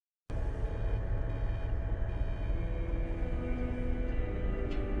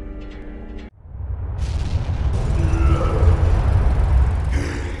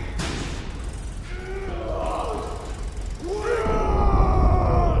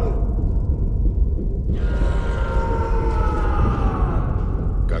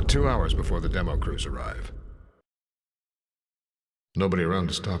2 hours before the demo crews arrive. Nobody around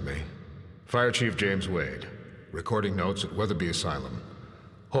to stop me. Fire Chief James Wade, recording notes at Weatherby Asylum,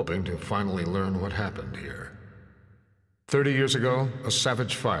 hoping to finally learn what happened here. 30 years ago, a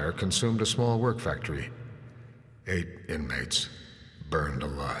savage fire consumed a small work factory. 8 inmates burned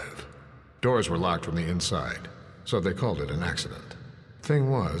alive. Doors were locked from the inside, so they called it an accident. Thing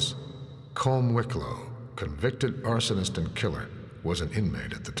was, Colm Wicklow, convicted arsonist and killer, was an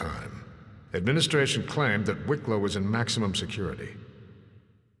inmate at the time. Administration claimed that Wicklow was in maximum security.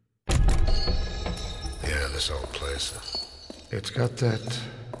 Yeah, this old place. It's got that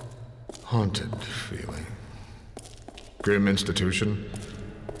haunted feeling. Grim institution,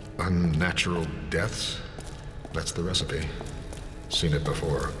 unnatural deaths. That's the recipe. Seen it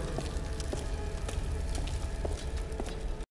before.